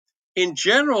in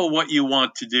general, what you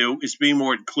want to do is be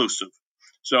more inclusive.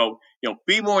 So,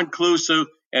 be more inclusive.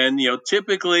 And,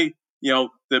 typically,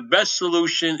 the best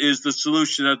solution is the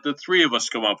solution that the three of us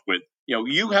come up with.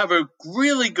 You have a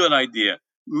really good idea.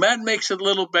 Matt makes it a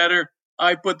little better.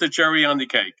 I put the cherry on the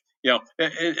cake.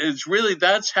 It's really,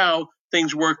 that's how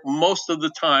things work most of the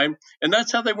time. And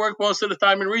that's how they work most of the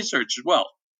time in research as well.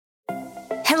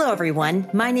 Hello, everyone.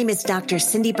 My name is Dr.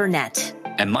 Cindy Burnett.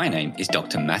 And my name is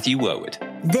Dr. Matthew Wowood.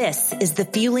 This is the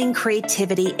Fueling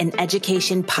Creativity in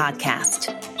Education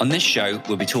podcast. On this show,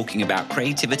 we'll be talking about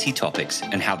creativity topics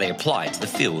and how they apply to the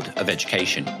field of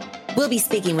education. We'll be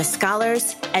speaking with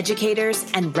scholars, educators,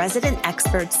 and resident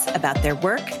experts about their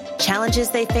work, challenges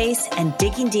they face, and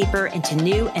digging deeper into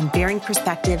new and varying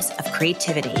perspectives of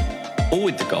creativity. All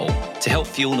with the goal to help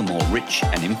fuel a more rich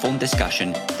and informed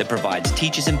discussion that provides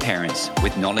teachers and parents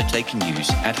with knowledge they can use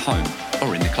at home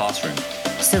or in the classroom.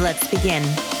 So let's begin.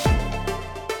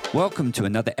 Welcome to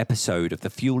another episode of the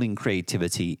Fueling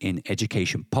Creativity in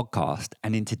Education podcast.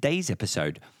 And in today's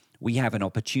episode, we have an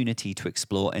opportunity to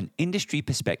explore an industry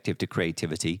perspective to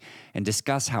creativity and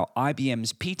discuss how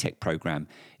IBM's P-Tech program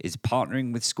is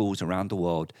partnering with schools around the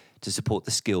world to support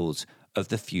the skills of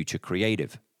the future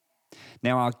creative.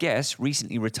 Now, our guest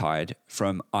recently retired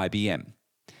from IBM.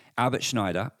 Albert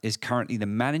Schneider is currently the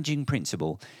managing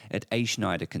principal at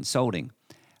Schneider Consulting.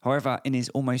 However, in his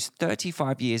almost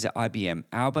 35 years at IBM,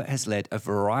 Albert has led a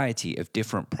variety of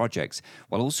different projects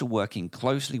while also working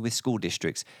closely with school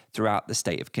districts throughout the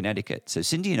state of Connecticut. So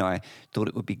Cindy and I thought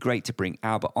it would be great to bring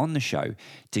Albert on the show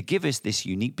to give us this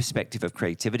unique perspective of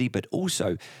creativity, but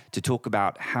also to talk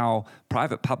about how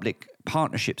private-public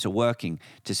partnerships are working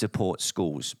to support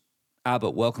schools.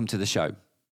 Albert, welcome to the show.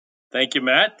 Thank you,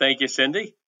 Matt. Thank you,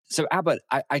 Cindy. So Albert,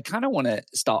 I kind of want to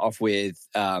start off with,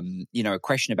 a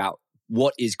question about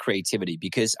what is creativity?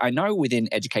 Because I know within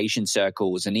education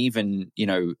circles and even,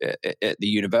 at the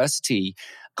university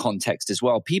context as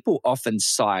well, people often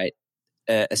cite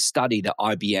a study that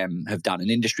IBM have done, an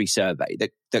industry survey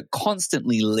that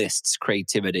constantly lists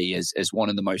creativity as one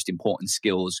of the most important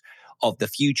skills of the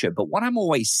future. But what I'm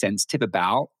always sensitive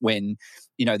about when,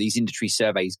 these industry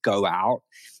surveys go out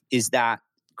is that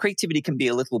creativity can be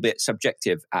a little bit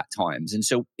subjective at times. And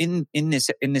so in this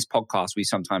podcast, we've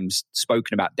sometimes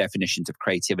spoken about definitions of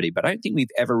creativity, but I don't think we've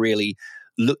ever really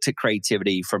looked at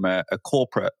creativity from a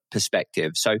corporate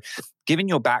perspective. So given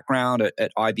your background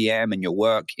at IBM and your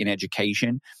work in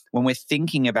education, when we're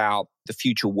thinking about the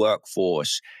future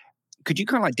workforce, could you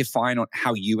kind of define on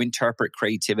how you interpret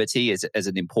creativity as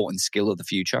an important skill of the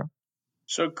future?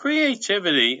 So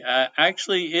creativity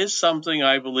actually is something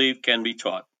I believe can be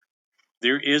taught.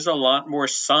 There is a lot more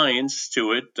science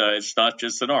to it. It's not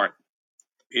just an art.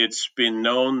 It's been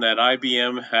known that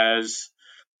IBM has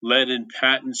led in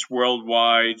patents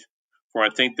worldwide for, I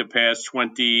think, the past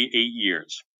 28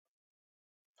 years.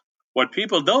 What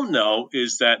people don't know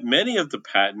is that many of the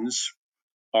patents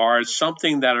are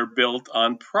something that are built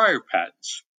on prior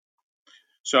patents.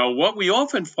 So what we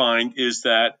often find is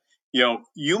that,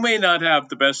 you may not have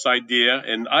the best idea,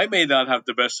 and I may not have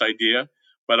the best idea,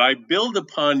 but I build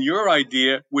upon your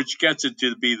idea, which gets it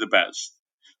to be the best.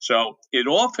 So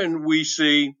we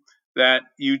see that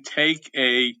you take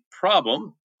a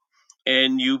problem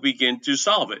and you begin to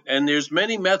solve it. And there's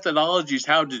many methodologies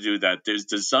how to do that. There's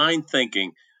design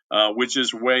thinking, which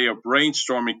is a way of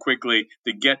brainstorming quickly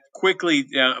to get quickly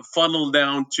funneled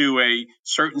down to a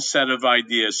certain set of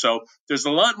ideas. So there's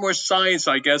a lot more science,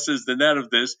 I guess, is the net of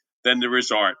this than there is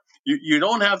art. You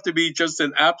don't have to be just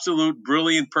an absolute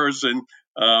brilliant person.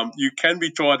 You can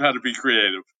be taught how to be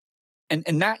creative.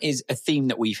 And that is a theme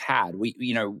that we've had.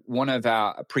 One of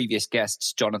our previous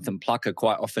guests, Jonathan Plucker,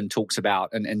 quite often talks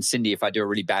about, and Cindy, if I do a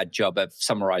really bad job of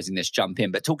summarizing this, jump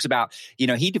in, but talks about,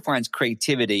 he defines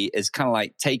creativity as kind of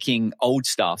like taking old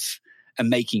stuff and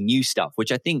making new stuff,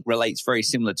 which I think relates very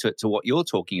similar to what you're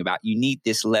talking about. You need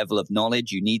this level of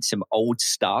knowledge. You need some old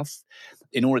stuff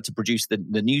in order to produce the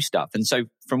new stuff. And so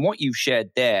from what you've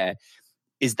shared there,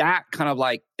 is that kind of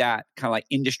like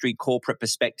industry corporate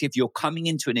perspective? You're coming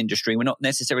into an industry. We're not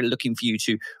necessarily looking for you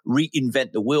to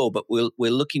reinvent the wheel, but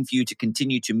we're looking for you to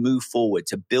continue to move forward,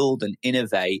 to build and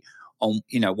innovate on,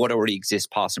 what already exists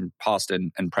past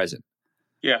and present.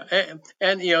 Yeah.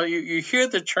 And you hear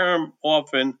the term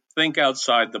often, think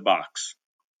outside the box.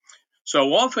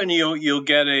 So often you'll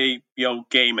get a,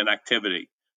 game, an activity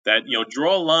that,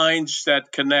 draw lines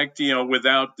that connect,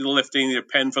 without lifting the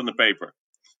pen from the paper.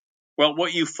 Well,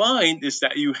 what you find is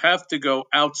that you have to go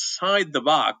outside the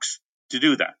box to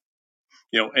do that,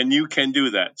 and you can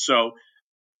do that. So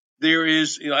there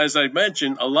is, as I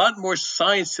mentioned, a lot more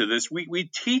science to this. We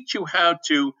teach you how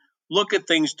to look at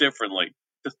things differently.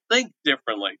 to think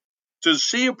differently, to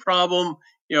see a problem,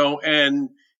 and,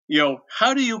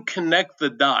 how do you connect the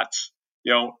dots,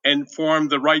 and form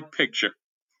the right picture?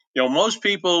 Most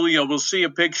people, will see a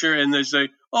picture and they say,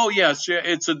 oh, yes, yeah,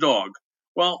 it's a dog.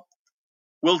 Well,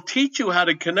 we'll teach you how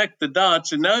to connect the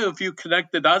dots. And now if you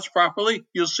connect the dots properly,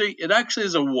 you'll see it actually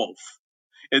is a wolf.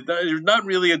 It's not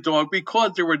really a dog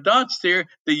because there were dots there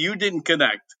that you didn't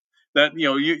connect. That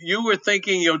you were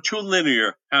thinking too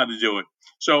linear how to do it.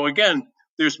 So again,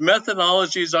 there's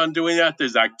methodologies on doing that.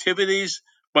 There's activities,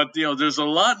 but there's a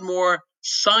lot more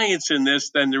science in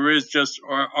this than there is just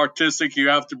artistic. You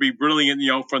have to be brilliant,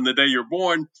 from the day you're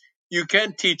born. You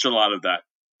can teach a lot of that.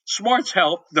 Smarts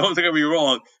help. Don't get me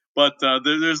wrong, but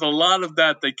there's a lot of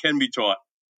that can be taught.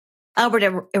 Albert,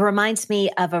 it reminds me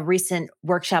of a recent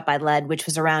workshop I led, which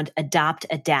was around adopt,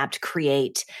 adapt,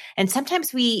 create. And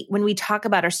sometimes when we talk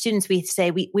about our students, we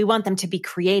say we want them to be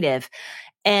creative.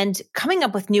 And coming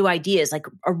up with new ideas, like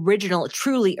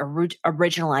truly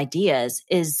original ideas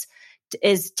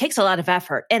takes a lot of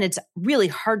effort, and it's really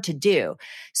hard to do.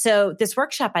 So this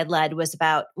workshop I led was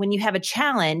about when you have a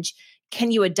challenge, can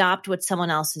you adopt what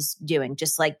someone else is doing?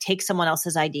 Just like take someone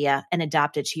else's idea and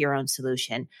adopt it to your own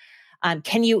solution.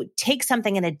 Can you take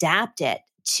something and adapt it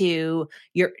to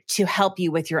help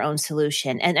you with your own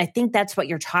solution? And I think that's what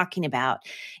you're talking about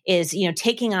is,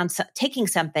 taking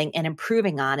something and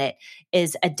improving on it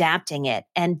is adapting it.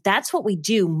 And that's what we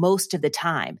do most of the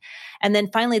time. And then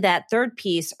finally, that third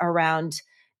piece around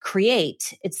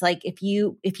create, it's like if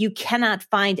you cannot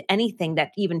find anything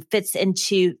that even fits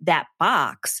into that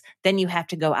box, then you have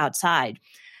to go outside.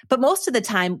 But most of the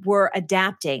time we're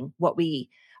adapting what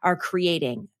we are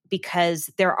creating, because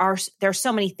there are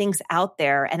so many things out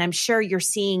there. And I'm sure you're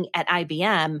seeing at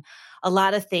IBM a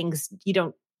lot of things. You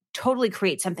don't totally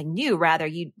create something new. Rather,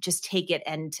 you just take it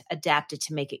and adapt it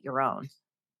to make it your own.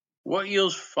 What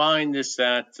you'll find is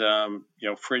that,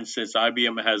 for instance,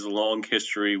 IBM has a long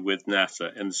history with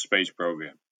NASA and the space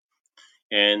program.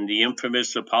 And the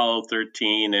infamous Apollo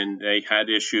 13, and they had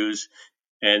issues.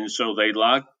 And so they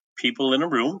locked people in a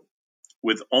room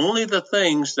with only the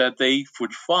things that they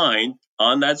would find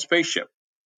on that spaceship.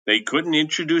 They couldn't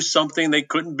introduce something, they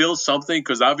couldn't build something,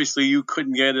 because obviously you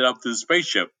couldn't get it up to the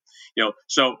spaceship.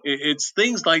 So it's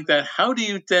things like that. How do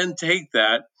you then take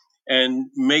that and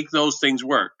make those things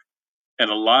work? And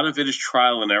a lot of it is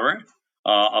trial and error.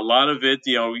 A lot of it,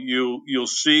 you'll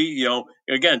see,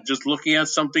 again, just looking at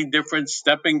something different,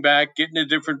 stepping back, getting a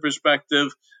different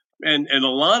perspective, and a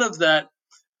lot of that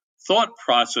thought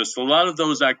process, a lot of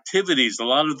those activities, a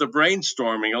lot of the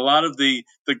brainstorming, a lot of the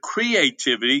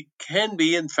creativity can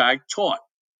be in fact taught.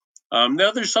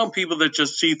 Now there's some people that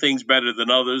just see things better than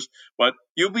others, but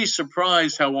you'll be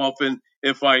surprised how often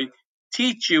if I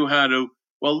teach you how to,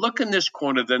 well, look in this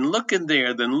corner, then look in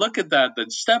there, then look at that, then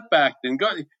step back, then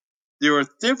go. There are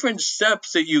different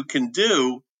steps that you can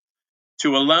do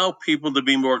to allow people to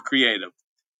be more creative.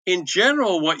 In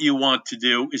general, what you want to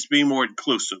do is be more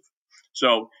inclusive.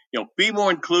 So, be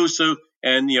more inclusive.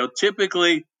 And,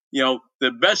 typically,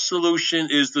 the best solution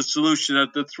is the solution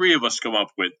that the three of us come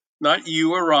up with, not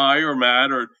you or I or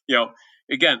Matt or,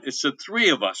 again, it's the three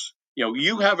of us.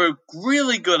 You have a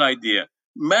really good idea.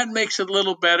 Matt makes it a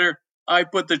little better. I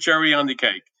put the cherry on the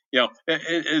cake.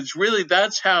 It's really,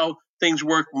 that's how things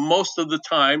work most of the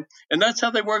time. And that's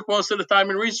how they work most of the time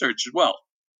in research as well.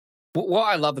 What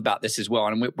I love about this as well,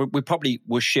 and we probably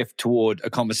will shift toward a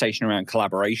conversation around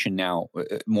collaboration now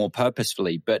more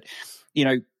purposefully, but,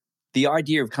 the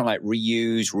idea of kind of like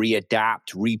reuse,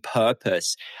 readapt,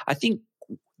 repurpose, I think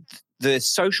the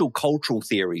social cultural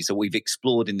theories that we've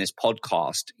explored in this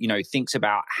podcast, thinks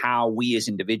about how we as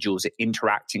individuals are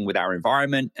interacting with our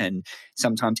environment and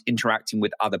sometimes interacting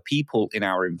with other people in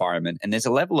our environment. And there's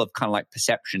a level of kind of like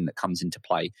perception that comes into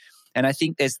play. And I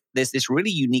think there's this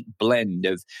really unique blend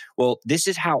of, well, this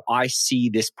is how I see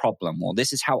this problem, or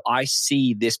this is how I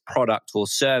see this product or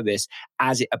service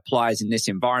as it applies in this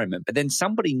environment. But then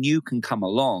somebody new can come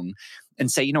along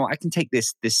and say, I can take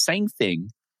this same thing,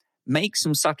 make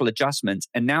some subtle adjustments,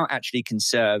 and now actually can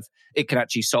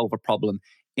actually solve a problem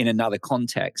in another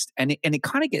context. And it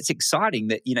kind of gets exciting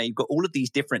that, you've got all of these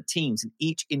different teams and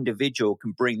each individual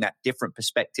can bring that different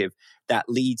perspective that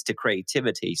leads to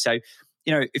creativity. So,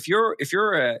 if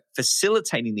you're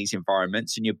facilitating these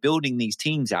environments and you're building these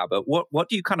teams out, but what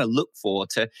do you kind of look for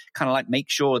to kind of like make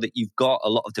sure that you've got a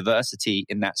lot of diversity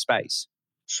in that space?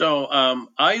 So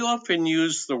I often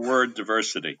use the word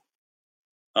diversity,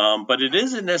 but it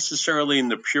isn't necessarily in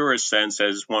the purest sense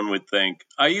as one would think.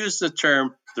 I use the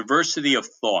term diversity of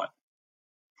thought.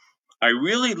 I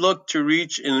really look to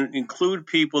reach and include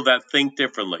people that think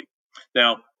differently.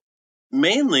 Now,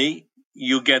 mainly,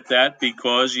 You get that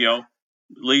because, at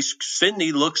least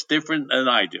Sydney looks different than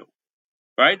I do,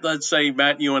 right? Let's say,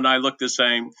 Matt, you and I look the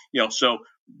same, so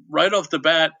right off the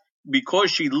bat,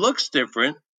 because she looks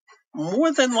different,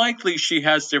 more than likely she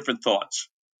has different thoughts.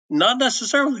 Not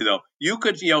necessarily, though. You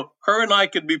could, her and I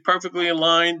could be perfectly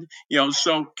aligned,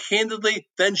 so candidly,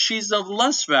 then she's of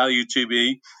less value to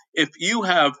me if you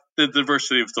have the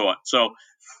diversity of thought. So,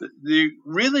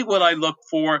 really what I look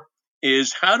for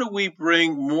is how do we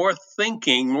bring more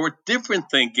thinking, more different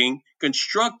thinking,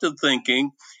 constructive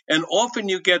thinking, and often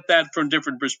you get that from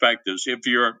different perspectives. If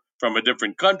you're from a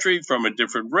different country, from a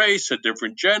different race, a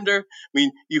different gender,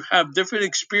 you have different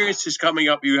experiences coming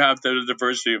up. You have the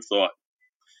diversity of thought.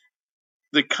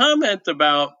 The comment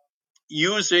about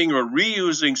using or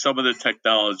reusing some of the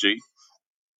technology,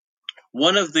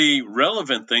 one of the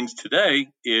relevant things today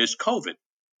is COVID,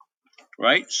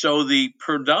 right? So the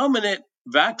predominant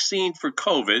vaccine for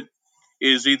COVID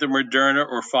is either Moderna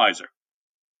or Pfizer.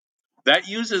 That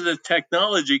uses a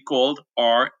technology called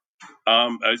mRNA,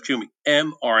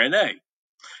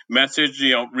 message,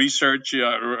 research,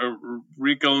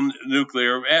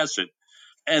 ribonucleic acid.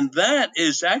 And that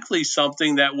is actually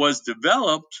something that was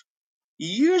developed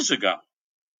years ago.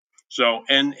 So,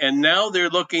 and now they're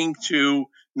looking to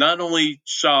not only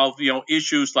solve,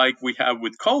 issues like we have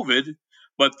with COVID,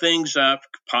 but things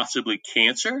possibly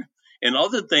cancer and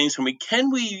other things.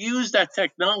 Can we use that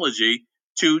technology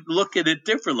to look at it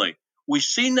differently? We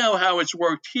see now how it's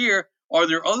worked here. Are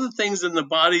there other things in the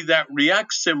body that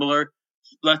react similar?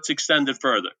 Let's extend it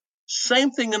further. Same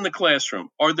thing in the classroom.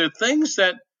 Are there things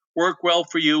that work well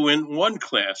for you in one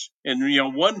class and,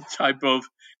 one type of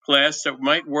class that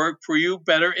might work for you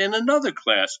better in another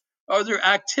class? Are there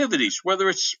activities, whether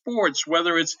it's sports,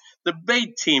 whether it's the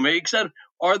debate team, etc.?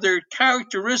 Are there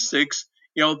characteristics,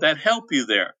 that help you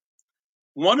there?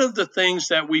 One of the things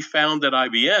that we found at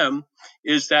IBM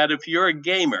is that if you're a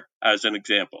gamer, as an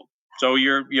example, so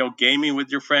you're, gaming with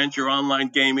your friends, you're online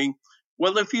gaming.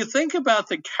 Well, if you think about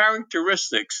the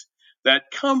characteristics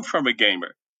that come from a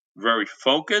gamer, very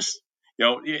focused,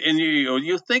 and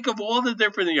you think of all the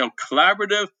different,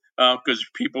 collaborative, because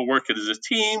people work as a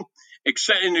team,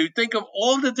 and you think of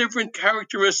all the different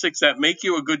characteristics that make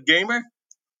you a good gamer,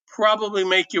 probably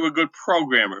make you a good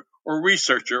programmer or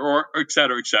researcher or et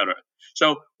cetera, et cetera.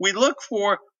 So we look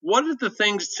for what are the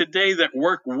things today that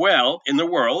work well in the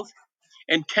world,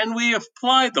 and can we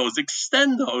apply those,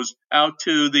 extend those out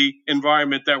to the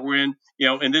environment that we're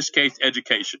in this case,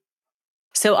 education.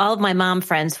 So all of my mom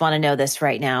friends want to know this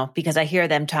right now because I hear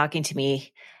them talking to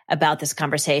me about this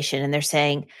conversation and they're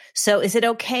saying, so is it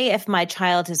okay if my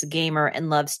child is a gamer and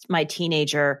my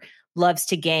teenager loves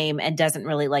to game and doesn't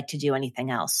really like to do anything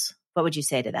else? What would you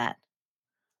say to that?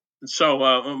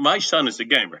 So my son is a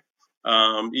gamer.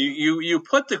 You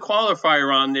put the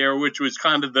qualifier on there, which was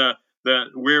kind of the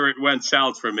where it went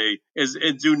south for me, is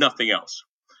it do nothing else.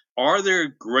 Are there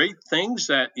great things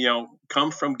that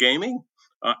come from gaming?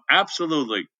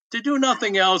 Absolutely. To do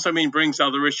nothing else, brings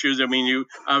other issues. You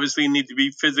obviously need to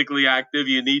be physically active.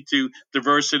 You need to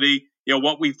diversity.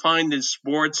 What we find in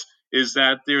sports is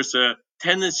that there's a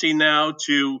tendency now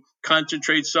to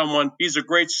concentrate someone. He's a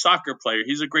great soccer player.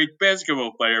 He's a great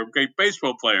basketball player, a great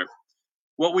baseball player.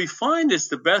 What we find is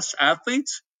the best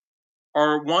athletes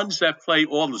are ones that play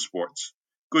all the sports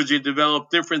because you develop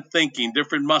different thinking,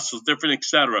 different muscles, different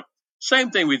etc. Same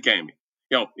thing with gaming.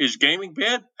 Is gaming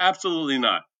bad? Absolutely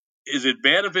not. Is it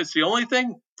bad if it's the only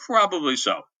thing? Probably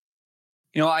so.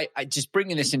 I just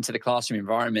bringing this into the classroom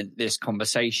environment, this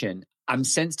conversation, I'm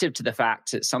sensitive to the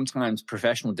fact that sometimes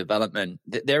professional development,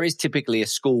 there is typically a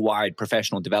school-wide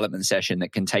professional development session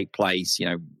that can take place,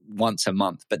 once a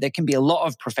month. But there can be a lot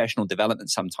of professional development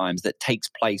sometimes that takes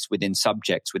place within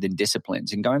subjects, within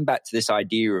disciplines. And going back to this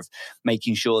idea of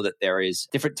making sure that there is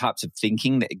different types of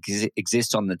thinking that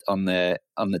exist on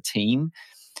the team,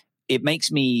 it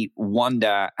makes me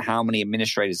wonder how many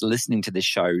administrators listening to this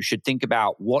show should think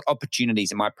about what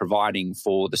opportunities am I providing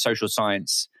for the social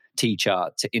science teacher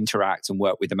to interact and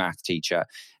work with the math teacher,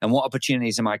 and what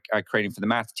opportunities am I creating for the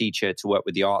math teacher to work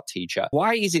with the art teacher?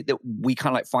 Why is it that we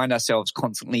kind of find ourselves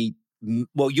constantly,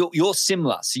 well, you're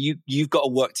similar, so you've got to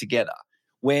work together,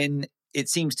 when it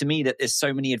seems to me that there's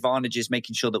so many advantages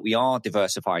making sure that we are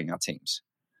diversifying our teams?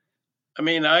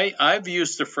 I've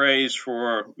used the phrase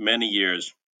for many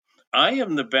years. I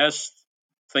am the best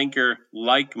thinker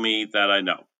like me that I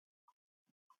know.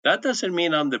 That doesn't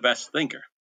mean I'm the best thinker.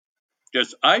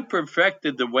 Just I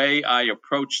perfected the way I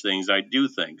approach things, I do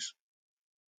things.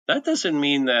 That doesn't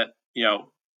mean that,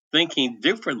 thinking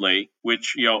differently,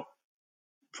 which,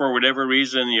 for whatever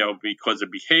reason, because of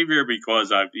behavior,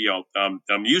 because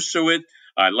I'm used to it,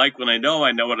 I like what I know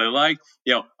what I like.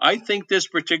 I think this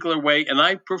particular way, and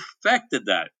I perfected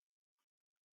that.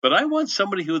 But I want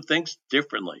somebody who thinks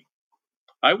differently.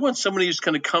 I want somebody who's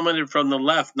going to come in from the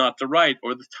left, not the right,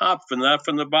 or the top, not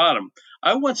from the bottom.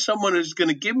 I want someone who's going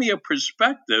to give me a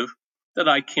perspective that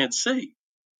I can't see.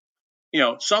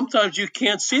 Sometimes you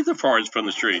can't see the forest from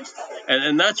the trees.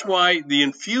 And that's why the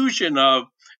infusion of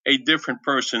a different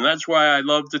person, that's why I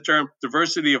love the term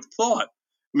diversity of thought.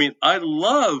 I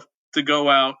love to go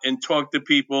out and talk to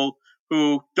people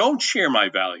who don't share my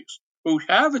values, who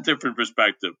have a different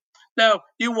perspective. Now,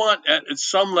 you want at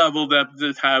some level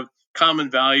that have common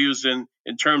values in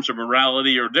terms of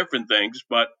morality or different things,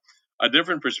 but a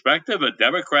different perspective, a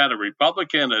Democrat, a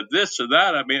Republican, a this or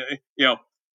that.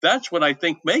 That's what I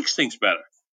think makes things better.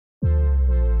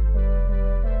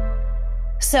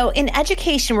 So in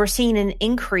education, we're seeing an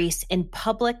increase in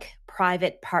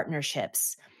public-private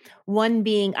partnerships, one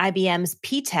being IBM's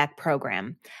P-Tech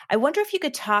program. I wonder if you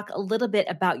could talk a little bit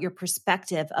about your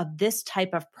perspective of this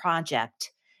type of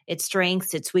project, its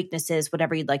strengths, its weaknesses,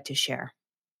 whatever you'd like to share.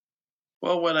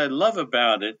 Well, what I love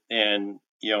about it, and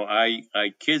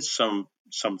I kid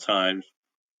sometimes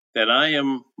that I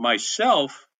am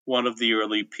myself one of the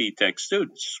early P-Tech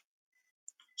students.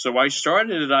 So I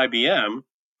started at IBM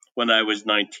when I was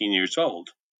 19 years old.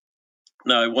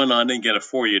 Now, I went on and get a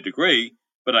 4-year degree,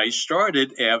 but I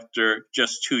started after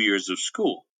just 2 years of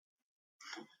school.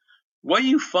 What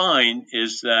you find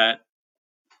is that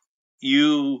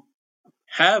you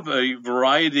have a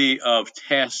variety of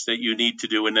tasks that you need to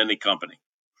do in any company.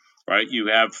 Right? You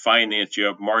have finance, you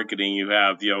have marketing, you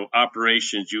have,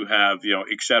 operations, you have,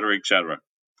 et cetera, et cetera.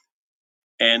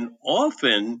 And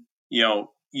often,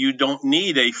 you don't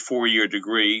need a 4-year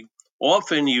degree.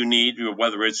 Often you need,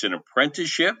 whether it's an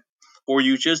apprenticeship or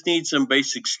you just need some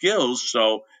basic skills.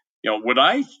 So, when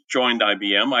I joined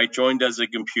IBM, I joined as a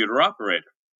computer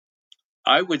operator.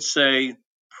 I would say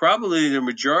probably the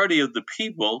majority of the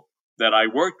people that I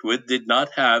worked with did not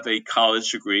have a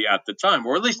college degree at the time,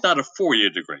 or at least not a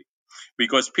 4-year degree.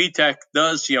 Because P-Tech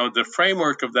does, the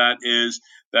framework of that is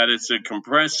that it's a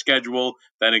compressed schedule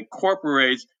that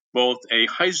incorporates both a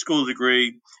high school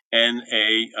degree and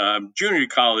a junior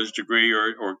college degree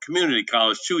or community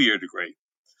college 2-year degree.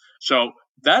 So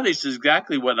that is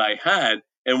exactly what I had.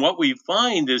 And what we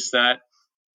find is that,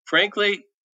 frankly,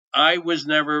 I was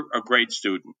never a great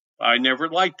student. I never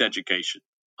liked education.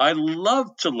 I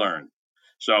loved to learn.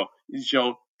 So,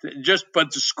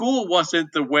 but the school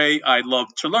wasn't the way I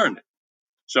loved to learn it.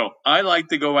 So I like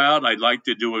to go out. I like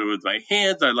to do it with my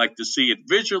hands. I like to see it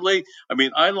visually.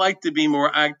 I like to be more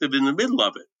active in the middle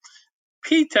of it.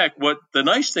 P-Tech, what the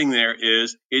nice thing there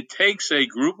is, it takes a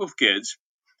group of kids,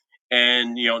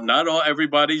 and not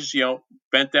everybody's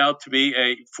bent out to be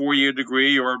a 4-year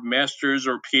degree or master's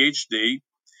or PhD,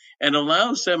 and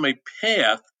allows them a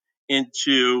path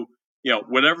into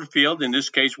whatever field. In this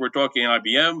case, we're talking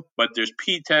IBM, but there's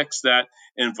P-Techs that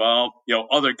involve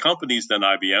other companies than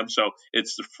IBM. So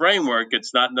it's the framework.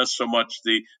 It's not so much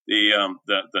the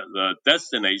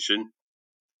destination.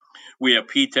 We have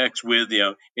P-Techs with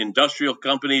industrial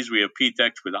companies. We have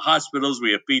P-Techs with the hospitals.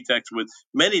 We have P-Techs with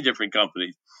many different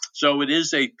companies. So it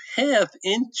is a path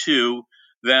into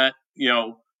that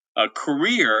a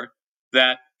career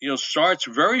that starts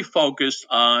very focused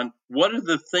on what are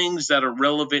the things that are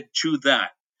relevant to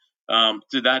that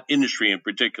industry in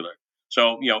particular.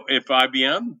 So, if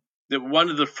IBM, one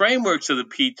of the frameworks of the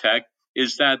P-Tech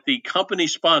is that the company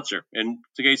sponsor, in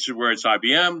the cases where it's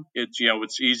IBM,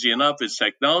 it's easy enough, it's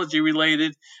technology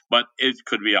related, but it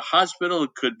could be a hospital,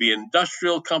 it could be an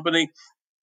industrial company.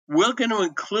 We're going to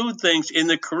include things in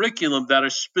the curriculum that are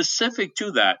specific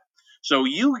to that. So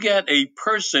you get a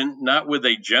person not with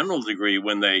a general degree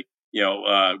when they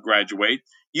graduate.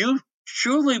 You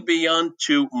surely be on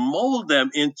to mold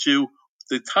them into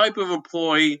the type of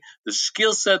employee, the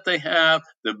skill set they have,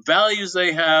 the values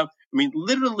they have.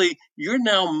 Literally, you're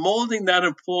now molding that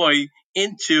employee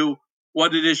into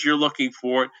what it is you're looking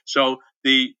for. So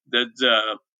the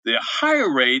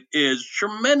hire rate is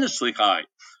tremendously high.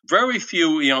 Very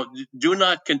few, do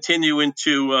not continue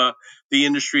into the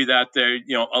industry that they're,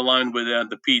 aligned with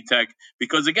the P-Tech,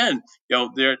 because again,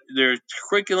 their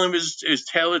curriculum is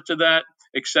tailored to that,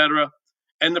 et cetera.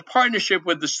 And the partnership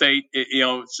with the state,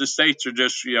 the states are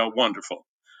just, wonderful.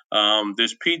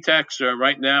 There's P-Techs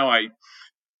right now.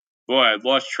 I've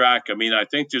lost track. I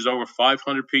think there's over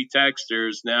 500 P-Techs.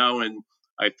 There's now in,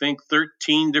 I think,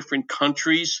 13 different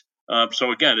countries.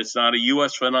 So again, it's not a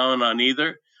U.S. phenomenon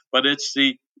either, but it's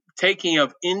the taking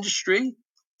of industry,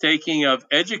 taking of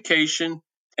education,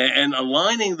 and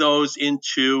aligning those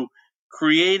into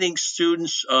creating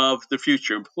students of the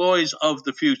future, employees of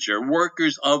the future,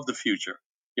 workers of the future,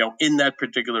 in that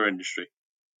particular industry.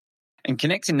 And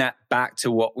connecting that back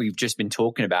to what we've just been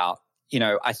talking about,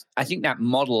 I think that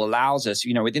model allows us,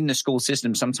 within the school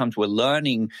system, sometimes we're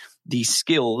learning these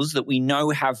skills that we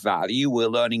know have value. We're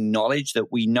learning knowledge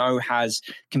that we know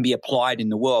can be applied in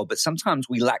the world, but sometimes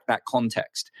we lack that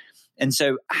context. And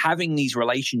so having these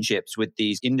relationships with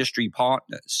these industry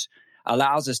partners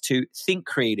allows us to think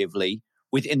creatively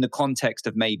within the context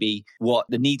of maybe what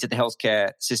the needs of the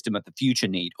healthcare system of the future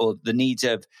need, or the needs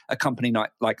of a company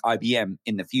like IBM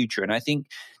in the future. And I think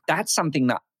that's something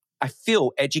that I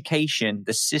feel education,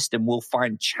 the system, will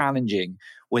find challenging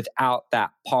without that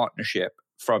partnership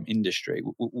from industry.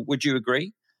 Would you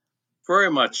agree?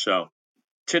 Very much so.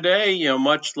 Today,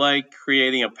 much like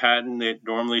creating a patent, it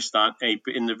normally is not an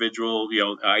individual,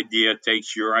 idea,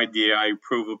 takes your idea, I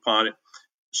improve upon it.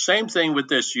 Same thing with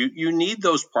this. You need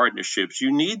those partnerships.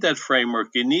 You need that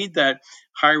framework. You need that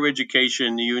higher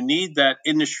education. You need that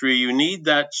industry. You need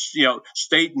that,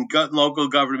 state and local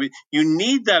government. You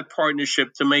need that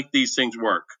partnership to make these things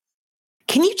work.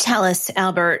 Can you tell us,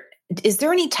 Albert, is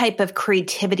there any type of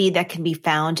creativity that can be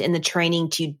found in the training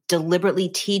to deliberately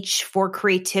teach for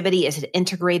creativity? Is it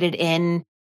integrated in?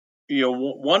 Because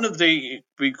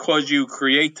you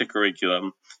create the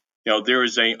curriculum, there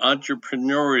is an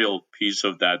entrepreneurial piece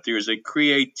of that. There is a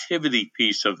creativity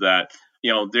piece of that.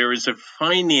 There is a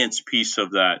finance piece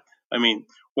of that. I mean,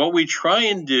 what we try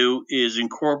and do is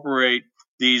incorporate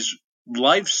these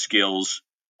life skills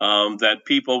that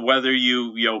people, whether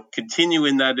you continue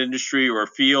in that industry or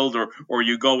field or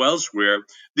you go elsewhere,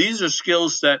 these are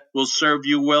skills that will serve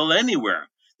you well anywhere.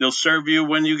 They'll serve you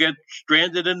when you get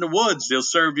stranded in the woods. They'll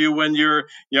serve you when you're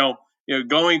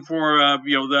going for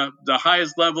the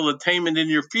highest level attainment in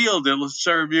your field. It'll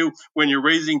serve you when you're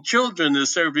raising children. It'll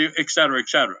serve you, et cetera, et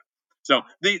cetera. So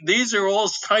these are all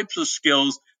types of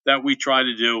skills that we try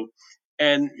to do.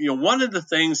 And one of the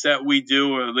things that we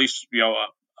do, or at least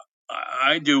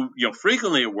I do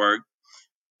frequently at work,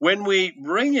 when we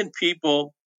bring in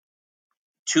people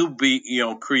to be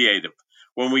creative,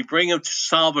 when we bring them to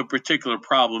solve a particular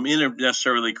problem in a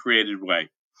necessarily creative way,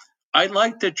 I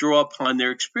like to draw upon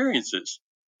their experiences.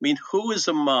 I mean, who is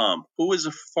a mom? Who is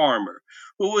a farmer?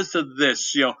 Who is a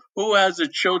this? Who has a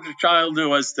child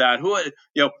who has that?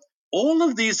 All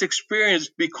of these experiences,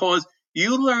 because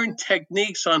you learn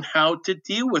techniques on how to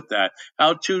deal with that,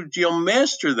 how to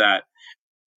master that.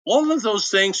 All of those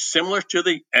things similar to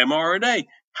the mRNA.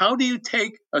 How do you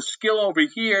take a skill over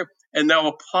here and now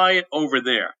apply it over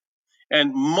there?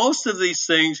 And most of these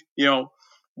things,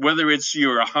 whether it's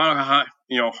your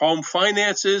home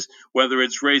finances, whether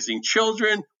it's raising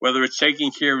children, whether it's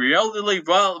taking care of your elderly,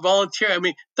 volunteer,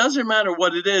 doesn't matter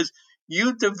what it is.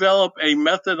 You develop a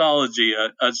methodology,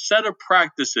 a set of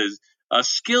practices, a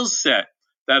skill set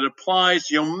that applies,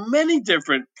 many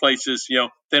different places,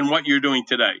 than what you're doing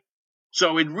today.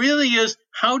 So it really is,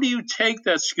 how do you take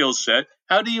that skill set?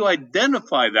 How do you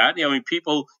identify that?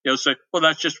 People, say, well,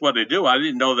 that's just what I do. I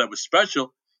didn't know that was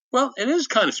special. Well, it is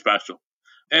kind of special.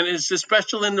 And it's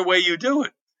special in the way you do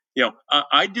it.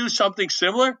 I do something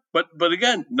similar, but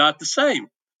again, not the same.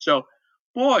 So,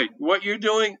 boy, what you're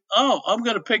doing, I'm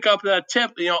going to pick up that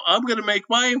tip. I'm going to make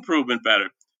my improvement better.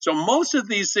 So most of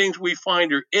these things we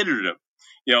find are iterative.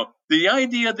 The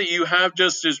idea that you have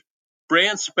just this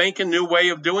brand spanking new way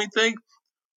of doing things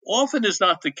often is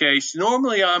not the case.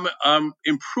 Normally, I'm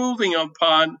improving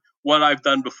upon what I've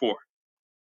done before.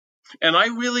 And I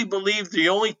really believe the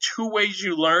only two ways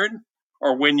you learn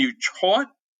are when you taught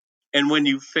and when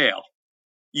you fail.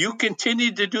 You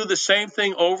continue to do the same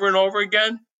thing over and over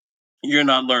again, you're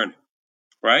not learning,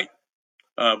 right?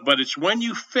 But it's when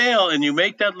you fail and you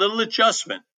make that little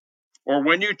adjustment, or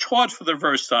when you're taught for the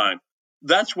first time,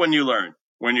 that's when you learn.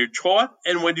 When you're taught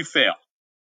and when you fail.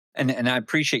 And I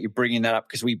appreciate you bringing that up,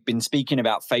 because we've been speaking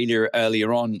about failure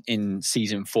earlier on in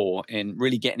season 4 and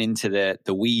really getting into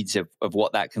the weeds of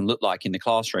what that can look like in the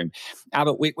classroom.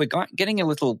 Albert, we're getting a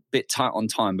little bit tight on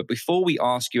time, but before we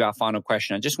ask you our final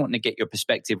question, I just want to get your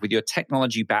perspective with your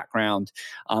technology background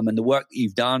and the work that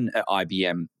you've done at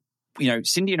IBM.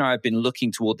 Cindy and I have been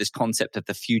looking toward this concept of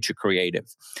the future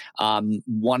creative.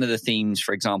 One of the themes,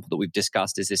 for example, that we've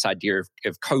discussed is this idea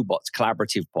of cobots,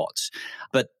 collaborative bots.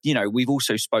 But, we've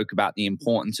also spoke about the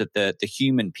importance of the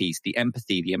human piece, the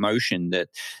empathy, the emotion that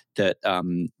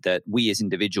that we as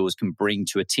individuals can bring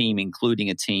to a team, including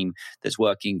a team that's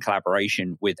working in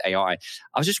collaboration with AI. I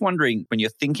was just wondering, when you're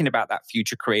thinking about that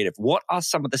future creative, what are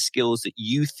some of the skills that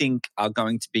you think are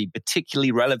going to be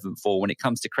particularly relevant for when it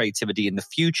comes to creativity in the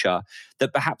future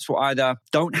that perhaps we either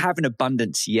don't have in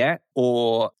abundance yet,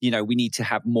 or we need to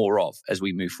have more of as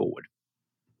we move forward?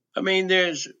 I mean,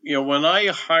 when I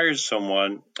hire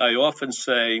someone, I often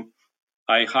say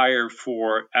I hire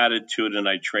for attitude and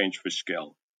I train for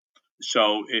skill.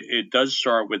 So it does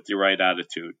start with the right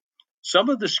attitude. Some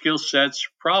of the skill sets,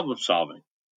 problem solving.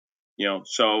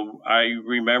 So I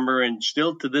remember, and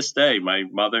still to this day, my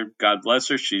mother, God bless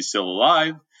her, she's still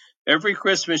alive. Every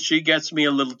Christmas, she gets me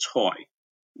a little toy.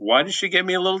 Why does she get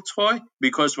me a little toy?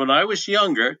 Because when I was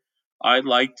younger, I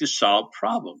liked to solve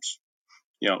problems.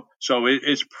 So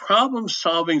it's problem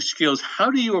solving skills. How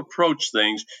do you approach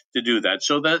things to do that?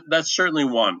 So that's certainly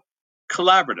one.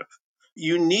 Collaborative.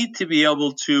 You need to be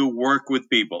able to work with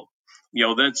people.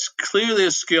 That's clearly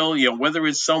a skill, whether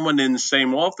it's someone in the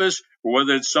same office or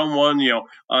whether it's someone,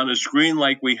 on a screen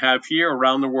like we have here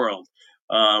around the world.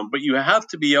 But you have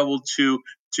to be able to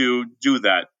do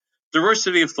that.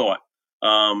 Diversity of thought.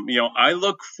 I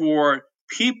look for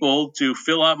people to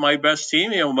fill out my best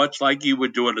team, much like you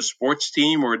would do at a sports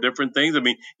team or different things. I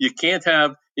mean, you can't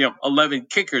have, 11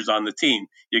 kickers on the team.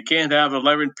 You can't have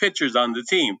 11 pitchers on the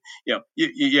team.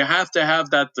 You have to have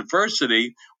that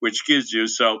diversity, which gives you,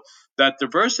 so that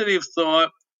diversity of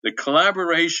thought, the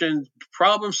collaboration,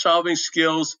 problem solving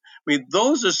skills. I mean,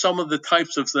 those are some of the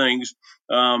types of things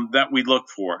that we look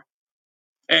for.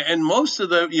 And most of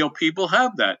the, people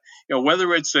have that,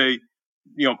 whether it's a,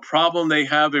 problem they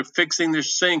have of fixing their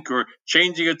sink or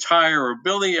changing a tire or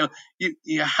building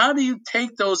how do you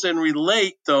take those and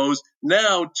relate those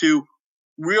now to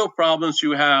real problems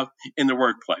you have in the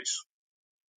workplace?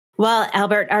 Well,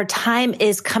 Albert, our time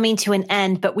is coming to an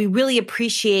end, but we really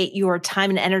appreciate your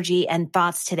time and energy and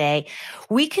thoughts today.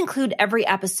 We conclude every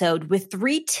episode with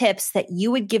 3 tips that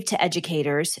you would give to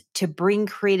educators to bring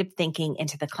creative thinking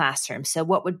into the classroom. So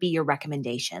what would be your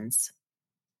recommendations?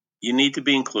 You need to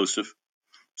be inclusive.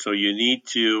 So you need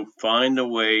to find a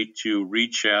way to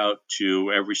reach out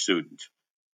to every student,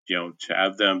 to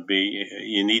have them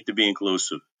you need to be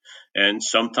inclusive. And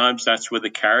sometimes that's with a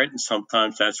carrot and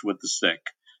sometimes that's with the stick.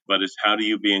 But it's how do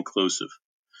you be inclusive?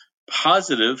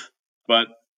 Positive, but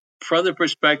from the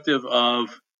perspective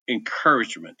of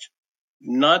encouragement.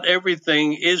 Not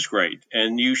everything is great,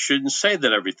 and you shouldn't say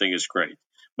that everything is great,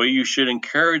 but you should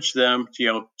encourage them,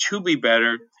 to be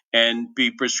better and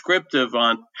be prescriptive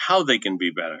on how they can be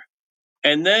better.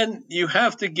 And then you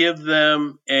have to give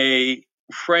them a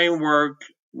framework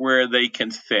where they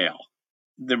can fail.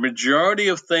 The majority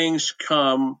of things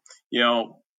come,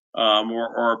 or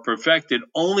are perfected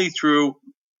only through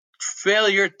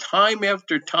failure time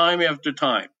after time after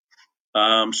time.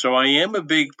 So I am a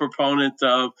big proponent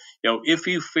of, if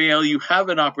you fail, you have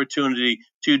an opportunity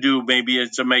to do, maybe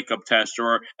it's a makeup test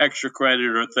or extra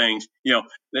credit or things,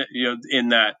 in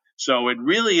that. So it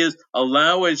really is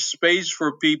allow a space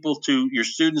for your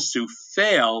students to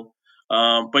fail,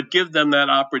 but give them that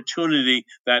opportunity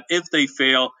that if they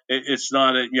fail, it's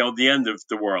not the end of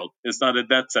the world. It's not a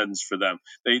death sentence for them.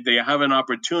 They have an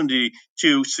opportunity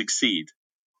to succeed.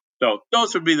 So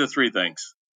those would be the 3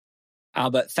 things.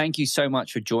 Albert, thank you so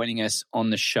much for joining us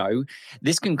on the show.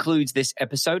 This concludes this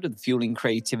episode of the Fueling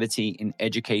Creativity in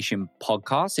Education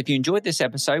podcast. If you enjoyed this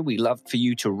episode, we'd love for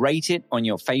you to rate it on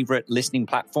your favorite listening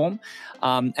platform.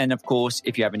 And of course,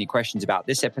 if you have any questions about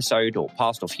this episode or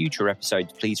past or future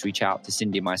episodes, please reach out to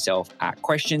Cindy and myself at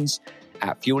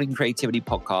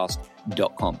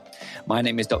questions@fuelingcreativitypodcast.com. My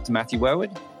name is Dr. Matthew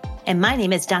Werwood. And my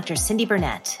name is Dr. Cindy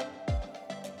Burnett.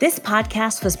 This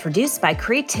podcast was produced by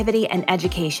Creativity and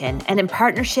Education and in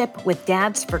partnership with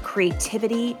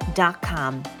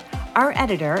dadsforcreativity.com. Our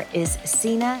editor is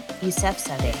Sina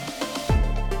Yousefzadeh.